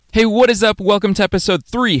Hey, what is up? Welcome to episode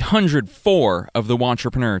 304 of the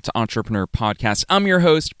Wantrepreneur to Entrepreneur podcast. I'm your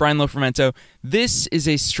host, Brian Lofermento. This is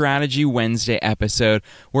a Strategy Wednesday episode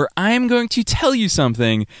where I am going to tell you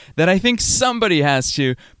something that I think somebody has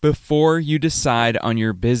to before you decide on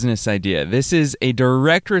your business idea. This is a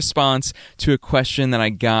direct response to a question that I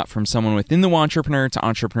got from someone within the Wantrepreneur to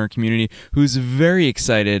Entrepreneur community who's very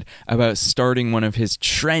excited about starting one of his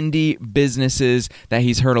trendy businesses that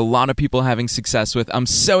he's heard a lot of people having success with. I'm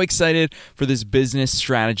so excited for this business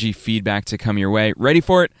strategy feedback to come your way. Ready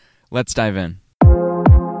for it? Let's dive in.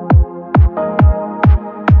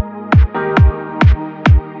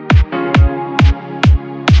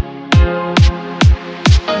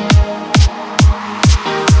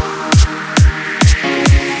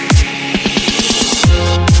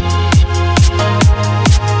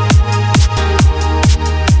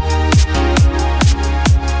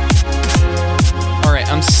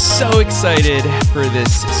 So excited for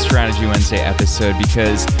this Strategy Wednesday episode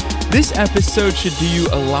because this episode should do you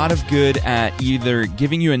a lot of good at either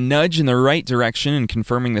giving you a nudge in the right direction and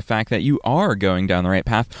confirming the fact that you are going down the right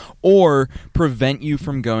path, or prevent you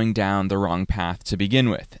from going down the wrong path to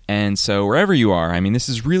begin with. And so wherever you are, this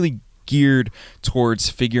is really geared towards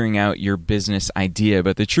figuring out your business idea.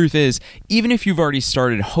 But the truth is, even if you've already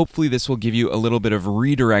started, hopefully this will give you a little bit of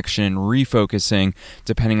redirection, refocusing,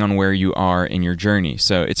 depending on where you are in your journey.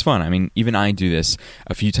 So it's fun. Even I do this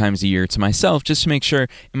a few times a year to myself just to make sure,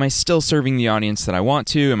 am I still serving the audience that I want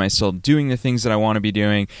to? Am I still doing the things that I want to be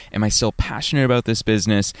doing? Am I still passionate about this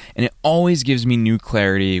business? And it always gives me new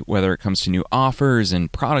clarity, whether it comes to new offers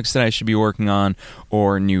and products that I should be working on,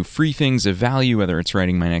 or new free things of value, whether it's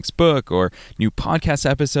writing my next book or new podcast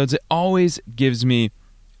episodes. It always gives me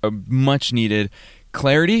a much needed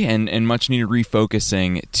clarity and much needed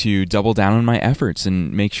refocusing to double down on my efforts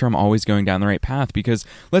and make sure I'm always going down the right path. Because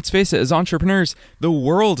let's face it, as entrepreneurs, the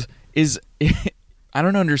world is I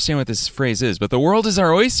don't understand what this phrase is, but the world is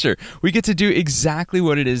our oyster. We get to do exactly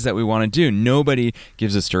what it is that we want to do. Nobody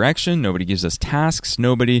gives us direction. Nobody gives us tasks.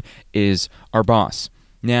 Nobody is our boss.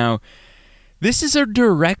 Now, this is a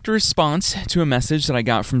direct response to a message that I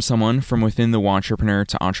got from someone from within the Wantrepreneur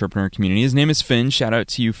to Entrepreneur community. His name is Finn. Shout out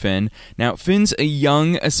to you, Finn. Now, Finn's a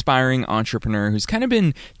young, aspiring entrepreneur who's kind of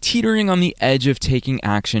been teetering on the edge of taking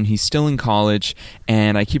action. He's still in college,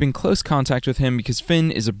 and I keep in close contact with him because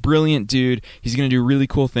Finn is a brilliant dude. He's going to do really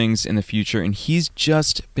cool things in the future, and he's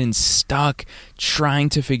just been stuck trying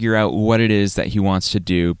to figure out what it is that he wants to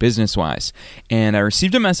do business-wise. And I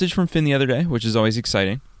received a message from Finn the other day, which is always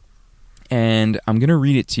exciting. And I'm going to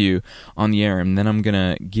read it to you on the air, and then I'm going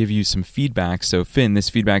to give you some feedback. So, Finn, this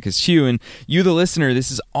feedback is to you, and you, the listener,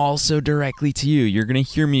 this is also directly to you. You're going to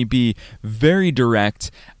hear me be very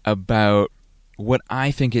direct about what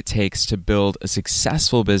I think it takes to build a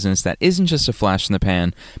successful business that isn't just a flash in the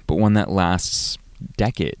pan, but one that lasts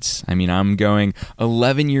decades. I'm going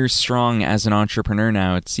 11 years strong as an entrepreneur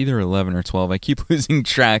now. It's either 11 or 12. I keep losing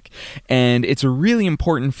track. And it's really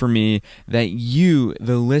important for me that you,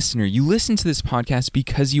 the listener, you listen to this podcast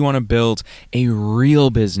because you want to build a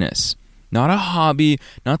real business. Not a hobby,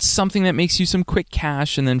 not something that makes you some quick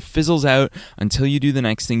cash and then fizzles out until you do the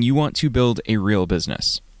next thing. You want to build a real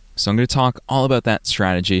business. So I'm going to talk all about that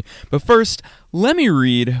strategy. But first, let me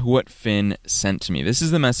read what Finn sent to me. This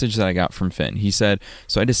is the message that I got from Finn. He said,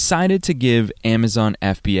 so I decided to give Amazon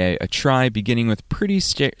FBA a try, beginning with pretty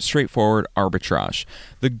straightforward arbitrage.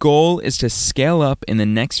 The goal is to scale up in the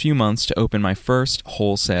next few months to open my first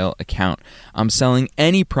wholesale account. I'm selling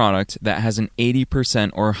any product that has an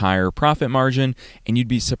 80% or higher profit margin, and you'd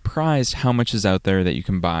be surprised how much is out there that you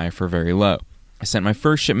can buy for very low. I sent my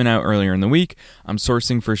first shipment out earlier in the week. I'm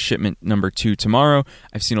sourcing for shipment number 2 tomorrow.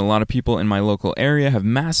 I've seen a lot of people in my local area have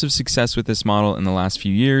massive success with this model in the last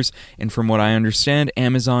few years, and from what I understand,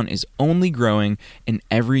 Amazon is only growing, and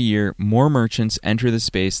every year more merchants enter the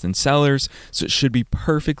space than sellers, so it should be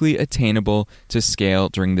perfectly attainable to scale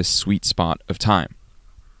during this sweet spot of time.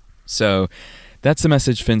 So that's the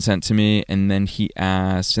message Finn sent to me, and then he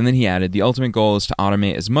added, the ultimate goal is to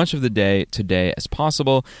automate as much of the day-to-day as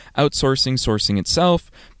possible, sourcing itself,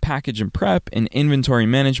 package and prep, and inventory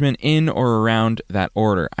management in or around that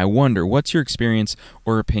order. I wonder, what's your experience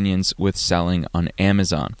or opinions with selling on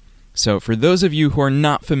Amazon? So for those of you who are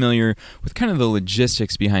not familiar with kind of the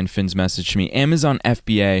logistics behind Finn's message to me, Amazon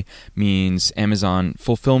FBA means Amazon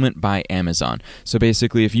Fulfillment by Amazon. So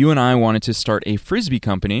basically, if you and I wanted to start a Frisbee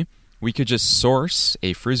company, we could just source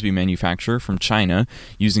a Frisbee manufacturer from China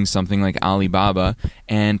using something like Alibaba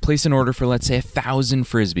and place an order for, let's say, 1,000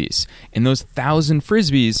 Frisbees. And those 1,000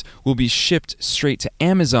 Frisbees will be shipped straight to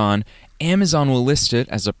Amazon, Amazon will list it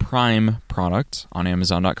as a Prime product on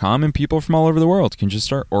Amazon.com, and people from all over the world can just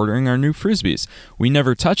start ordering our new Frisbees. We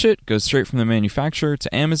never touch it, goes straight from the manufacturer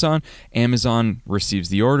to Amazon. Amazon receives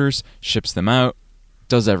the orders, ships them out,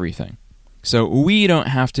 does everything. So we don't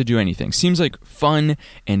have to do anything. Seems like fun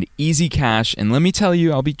and easy cash. And let me tell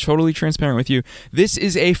you, I'll be totally transparent with you, this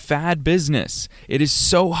is a fad business. It is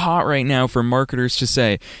so hot right now for marketers to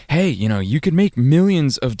say, hey, you could make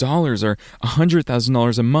millions of dollars or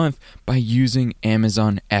 $100,000 a month by using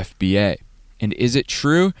Amazon FBA. And is it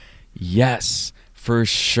true? Yes, for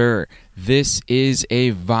sure. This is a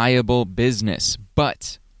viable business,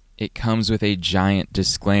 but it comes with a giant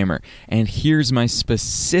disclaimer. And here's my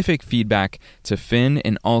specific feedback to Finn,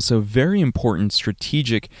 and also very important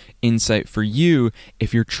strategic insight for you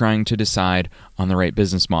if you're trying to decide on the right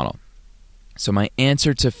business model. So my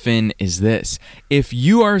answer to Finn is this. If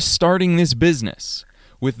you are starting this business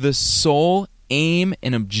with the sole aim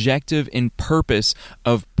and objective and purpose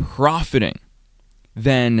of profiting,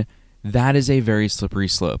 then that is a very slippery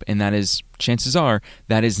slope. And that is, chances are,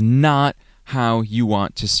 that is not how you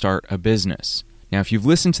want to start a business. Now, if you've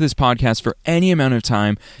listened to this podcast for any amount of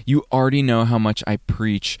time, you already know how much I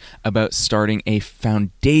preach about starting a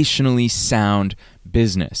foundationally sound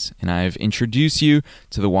business. And I've introduced you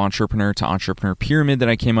to the Wantrepreneur to Entrepreneur pyramid that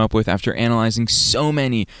I came up with after analyzing so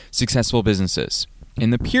many successful businesses.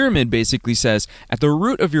 And the pyramid basically says, at the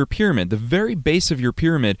root of your pyramid, the very base of your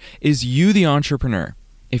pyramid, is you, the entrepreneur.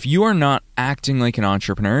 If you are not acting like an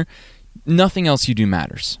entrepreneur, nothing else you do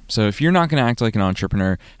matters. So if you're not going to act like an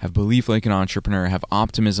entrepreneur, have belief like an entrepreneur, have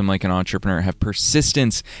optimism like an entrepreneur, have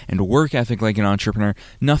persistence and work ethic like an entrepreneur,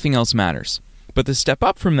 nothing else matters. But the step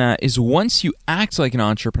up from that is, once you act like an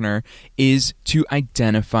entrepreneur, is to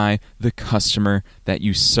identify the customer that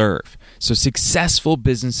you serve. So successful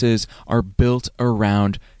businesses are built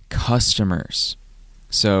around customers.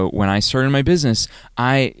 So when I started my business,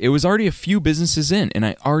 it was already a few businesses in, and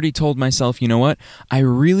I already told myself, you know what? I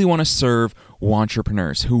really want to serve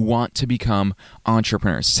wantrepreneurs who want to become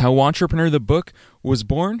entrepreneurs. It's how Wantrepreneur the book was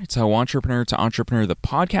born. It's how Wantrepreneur to Entrepreneur the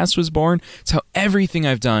podcast was born. It's how everything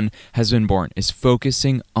I've done has been born, is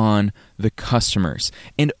focusing on the customers.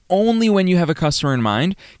 And only when you have a customer in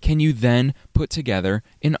mind can you then put together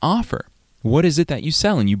an offer. What is it that you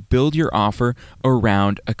sell? And you build your offer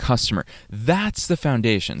around a customer. That's the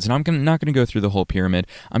foundations. And I'm not going to go through the whole pyramid.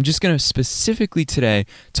 I'm just going to specifically today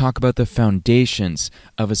talk about the foundations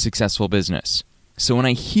of a successful business. So when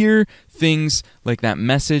I hear things like that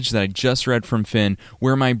message that I just read from Finn,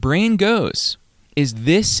 where my brain goes is,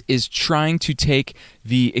 this is trying to take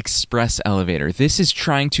the express elevator. This is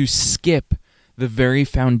trying to skip the very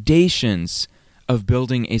foundations of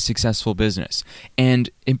building a successful business. And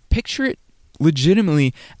picture it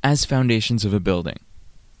legitimately as foundations of a building.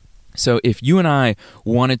 So if you and I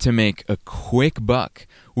wanted to make a quick buck,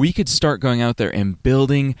 we could start going out there and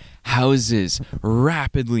building houses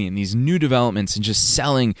rapidly in these new developments and just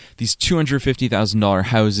selling these $250,000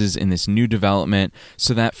 houses in this new development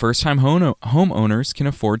so that first-time homeowners can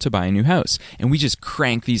afford to buy a new house. And we just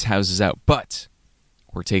crank these houses out. But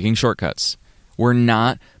we're taking shortcuts. We're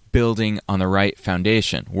not building on the right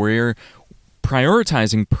foundation. We're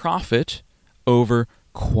prioritizing profit over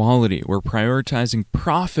quality. We're prioritizing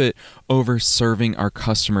profit over serving our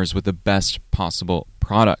customers with the best possible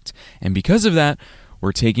product. And because of that,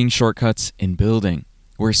 we're taking shortcuts in building.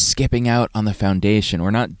 We're skipping out on the foundation.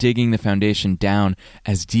 We're not digging the foundation down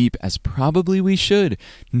as deep as probably we should.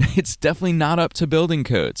 It's definitely not up to building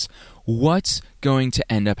codes. What's going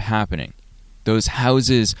to end up happening? Those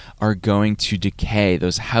houses are going to decay.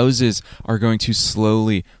 Those houses are going to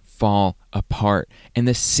slowly fall apart. And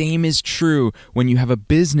the same is true when you have a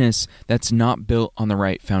business that's not built on the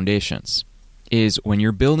right foundations. Is when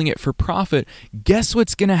you're building it for profit, guess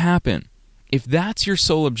what's going to happen? If that's your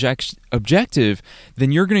sole objective,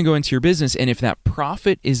 then you're going to go into your business, and if that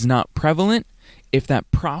profit is not prevalent, if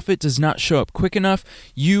that profit does not show up quick enough,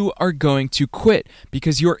 you are going to quit,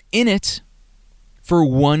 because you're in it for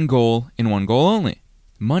one goal and one goal only: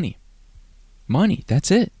 money. Money,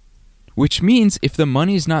 that's it. Which means if the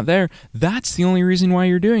money is not there, that's the only reason why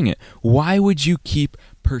you're doing it. Why would you keep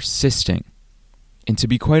persisting? And to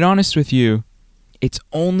be quite honest with you, it's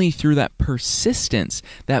only through that persistence,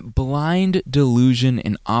 that blind delusion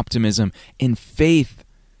and optimism and faith,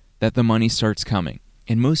 that the money starts coming.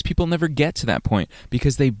 And most people never get to that point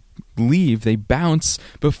because they bounce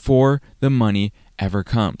before the money ever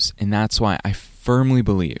comes. And that's why I firmly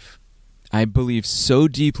believe I believe so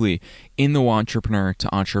deeply in the entrepreneur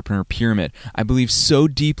to entrepreneur pyramid. I believe so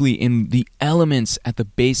deeply in the elements at the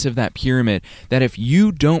base of that pyramid that if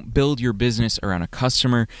you don't build your business around a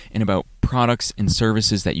customer and about products and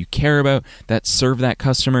services that you care about, that serve that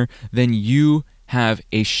customer, then you have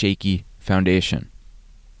a shaky foundation.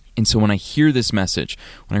 And so when I hear this message,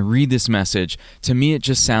 when I read this message, to me it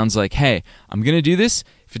just sounds like, hey, I'm going to do this.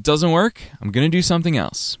 If it doesn't work, I'm going to do something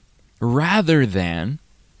else. Rather than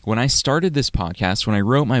when I started this podcast, when I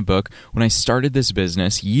wrote my book, when I started this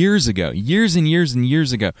business years ago, years and years and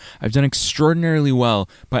years ago, I've done extraordinarily well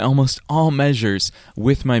by almost all measures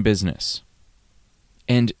with my business.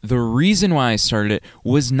 And the reason why I started it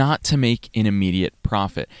was not to make an immediate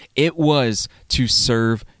profit. It was to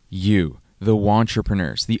serve you, the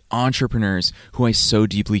entrepreneurs who I so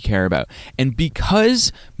deeply care about. And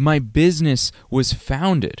because my business was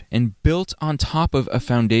founded and built on top of a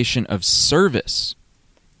foundation of service,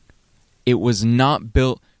 it was not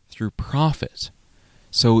built through profit.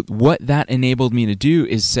 So what that enabled me to do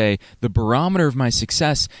is say the barometer of my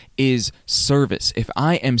success is service. If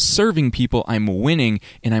I am serving people, I'm winning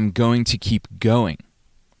and I'm going to keep going.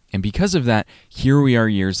 And because of that, here we are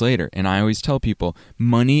years later. And I always tell people,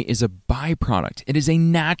 money is a byproduct. It is a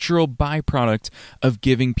natural byproduct of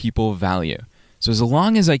giving people value. So as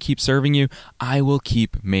long as I keep serving you, I will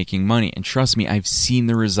keep making money. And trust me, I've seen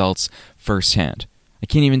the results firsthand. I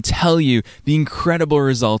can't even tell you the incredible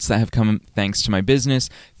results that have come thanks to my business,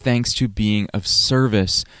 thanks to being of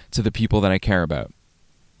service to the people that I care about.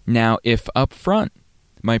 Now, if up front,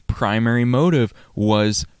 my primary motive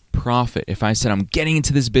was profit, if I said I'm getting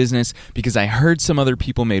into this business because I heard some other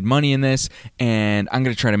people made money in this and I'm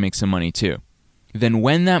going to try to make some money too, then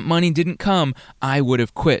when that money didn't come, I would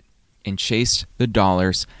have quit and chased the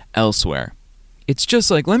dollars elsewhere. It's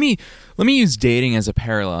just like, let me use dating as a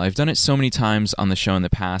parallel. I've done it so many times on the show in the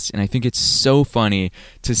past, and I think it's so funny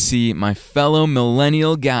to see my fellow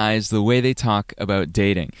millennial guys, the way they talk about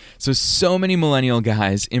dating. So many millennial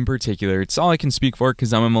guys in particular, it's all I can speak for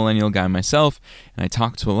because I'm a millennial guy myself, and I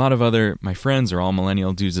talk to a lot of my friends are all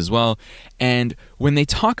millennial dudes as well, and when they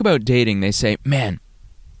talk about dating, they say, man,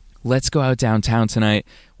 let's go out downtown tonight,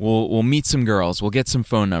 we'll meet some girls, we'll get some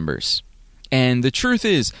phone numbers. And the truth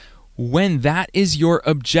is, when that is your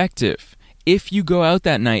objective, if you go out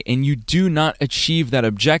that night and you do not achieve that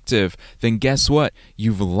objective, then guess what?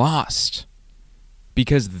 You've lost.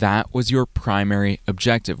 Because that was your primary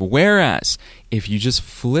objective. Whereas, if you just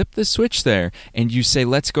flip the switch there and you say,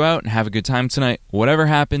 let's go out and have a good time tonight, whatever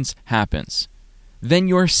happens, happens. Then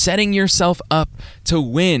you're setting yourself up to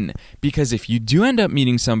win. Because if you do end up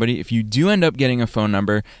meeting somebody, if you do end up getting a phone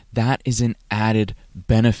number, that is an added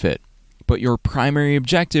benefit. But your primary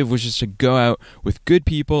objective was just to go out with good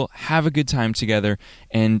people, have a good time together,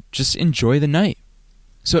 and just enjoy the night.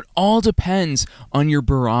 So it all depends on your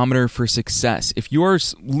barometer for success. If you are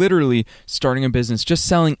literally starting a business, just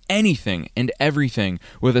selling anything and everything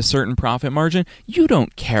with a certain profit margin, you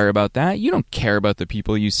don't care about that. You don't care about the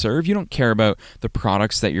people you serve. You don't care about the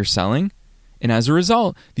products that you're selling. And as a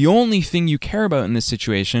result, the only thing you care about in this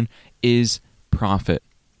situation is profit.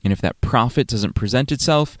 And if that profit doesn't present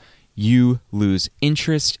itself, you lose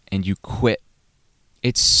interest and you quit.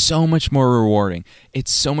 It's so much more rewarding.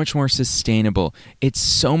 It's so much more sustainable. It's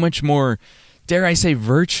so much more, dare I say,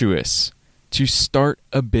 virtuous to start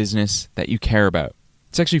a business that you care about.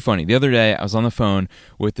 It's actually funny. The other day, I was on the phone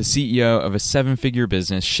with the CEO of a 7-figure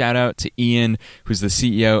business. Shout out to Ian, who's the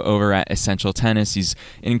CEO over at Essential Tennis. He's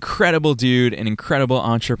an incredible dude, an incredible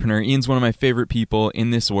entrepreneur. Ian's one of my favorite people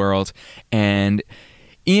in this world. And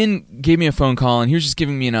Ian gave me a phone call, and he was just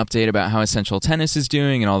giving me an update about how Essential Tennis is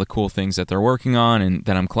doing and all the cool things that they're working on and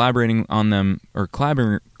that I'm collaborating on them or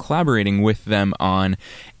collaborating with them on.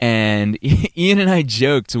 And Ian and I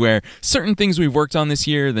joked where certain things we've worked on this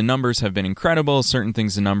year, the numbers have been incredible. Certain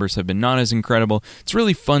things, the numbers have been not as incredible. It's a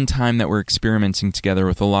really fun time that we're experimenting together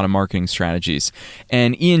with a lot of marketing strategies.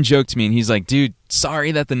 And Ian joked to me, and he's like, dude,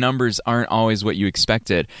 sorry that the numbers aren't always what you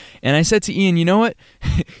expected. And I said to Ian, you know what?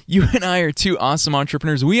 You and I are two awesome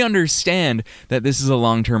entrepreneurs. We understand that this is a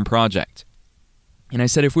long-term project. And I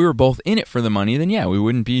said, if we were both in it for the money, then yeah, we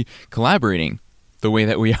wouldn't be collaborating the way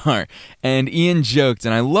that we are. And Ian joked,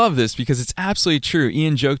 and I love this because it's absolutely true.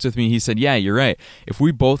 Ian joked with me. He said, yeah, you're right. If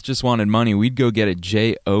we both just wanted money, we'd go get a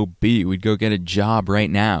job. We'd go get a job right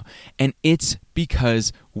now. And it's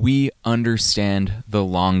because we understand the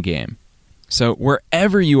long game. So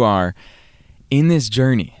wherever you are in this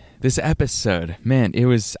journey, this episode, man,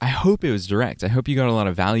 I hope it was direct. I hope you got a lot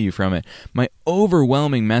of value from it. My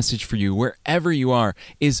overwhelming message for you, wherever you are,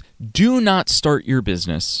 is do not start your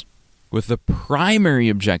business with the primary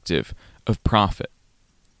objective of profit.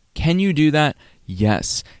 Can you do that?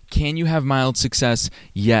 Yes. Can you have mild success?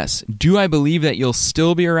 Yes. Do I believe that you'll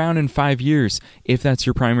still be around in 5 years if that's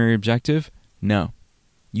your primary objective? No.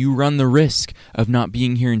 You run the risk of not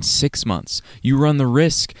being here in 6 months. You run the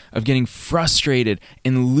risk of getting frustrated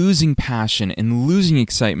and losing passion and losing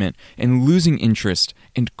excitement and losing interest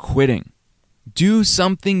and quitting. Do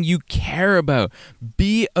something you care about.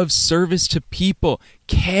 Be of service to people.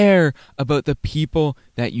 Care about the people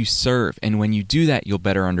that you serve. And when you do that, you'll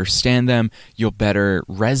better understand them. You'll better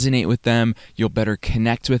resonate with them. You'll better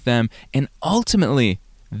connect with them. And ultimately,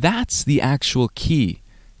 that's the actual key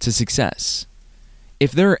to success.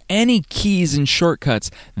 If there are any keys and shortcuts,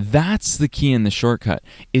 that's the key in the shortcut,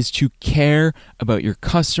 is to care about your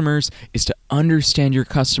customers, is to understand your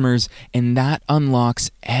customers, and that unlocks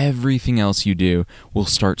everything else you do will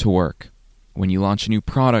start to work. When you launch a new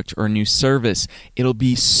product or a new service, it'll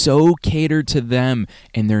be so catered to them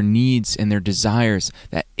and their needs and their desires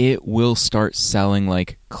that it will start selling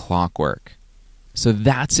like clockwork. So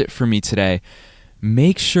that's it for me today.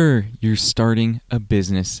 Make sure you're starting a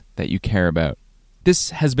business that you care about.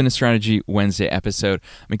 This has been a Strategy Wednesday episode.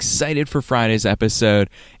 I'm excited for Friday's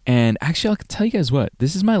episode. And actually, I'll tell you guys what,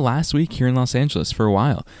 this is my last week here in Los Angeles for a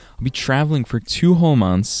while. I'll be traveling for 2 whole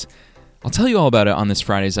months. I'll tell you all about it on this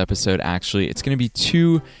Friday's episode, actually. It's going to be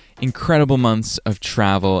 2 incredible months of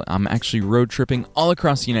travel. I'm actually road tripping all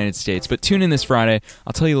across the United States, but tune in this Friday.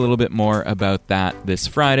 I'll tell you a little bit more about that this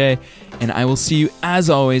Friday, and I will see you,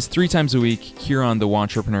 as always, 3 times a week here on the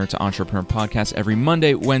Wantrepreneur to Entrepreneur podcast every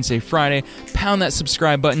Monday, Wednesday, Friday. Pound that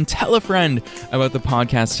subscribe button. Tell a friend about the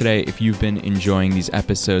podcast today if you've been enjoying these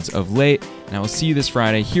episodes of late, and I will see you this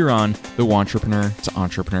Friday here on the Wantrepreneur to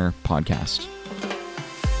Entrepreneur podcast.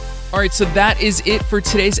 All right, so that is it for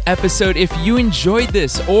today's episode. If you enjoyed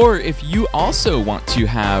this, or if you also want to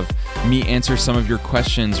have me answer some of your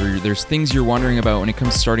questions, or there's things you're wondering about when it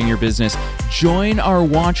comes to starting your business, join our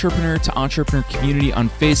Wantrepreneur to Entrepreneur community on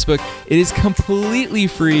Facebook. It is completely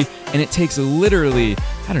free, and it takes literally,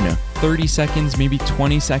 30 seconds, maybe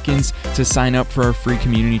 20 seconds to sign up for our free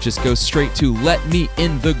community. Just go straight to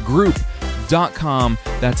letmeinthegroup.com.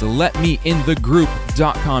 That's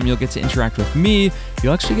letmeinthegroup.com. You'll get to interact with me.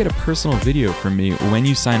 You'll actually get a personal video from me when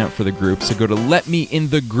you sign up for the group. So go to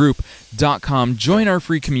letmeinthegroup.com. Join our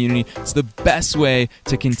free community. It's the best way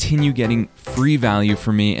to continue getting free value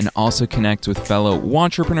from me and also connect with fellow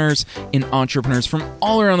wantrepreneurs and entrepreneurs from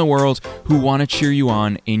all around the world who want to cheer you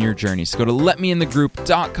on in your journey. So go to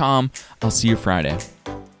letmeinthegroup.com. I'll see you Friday.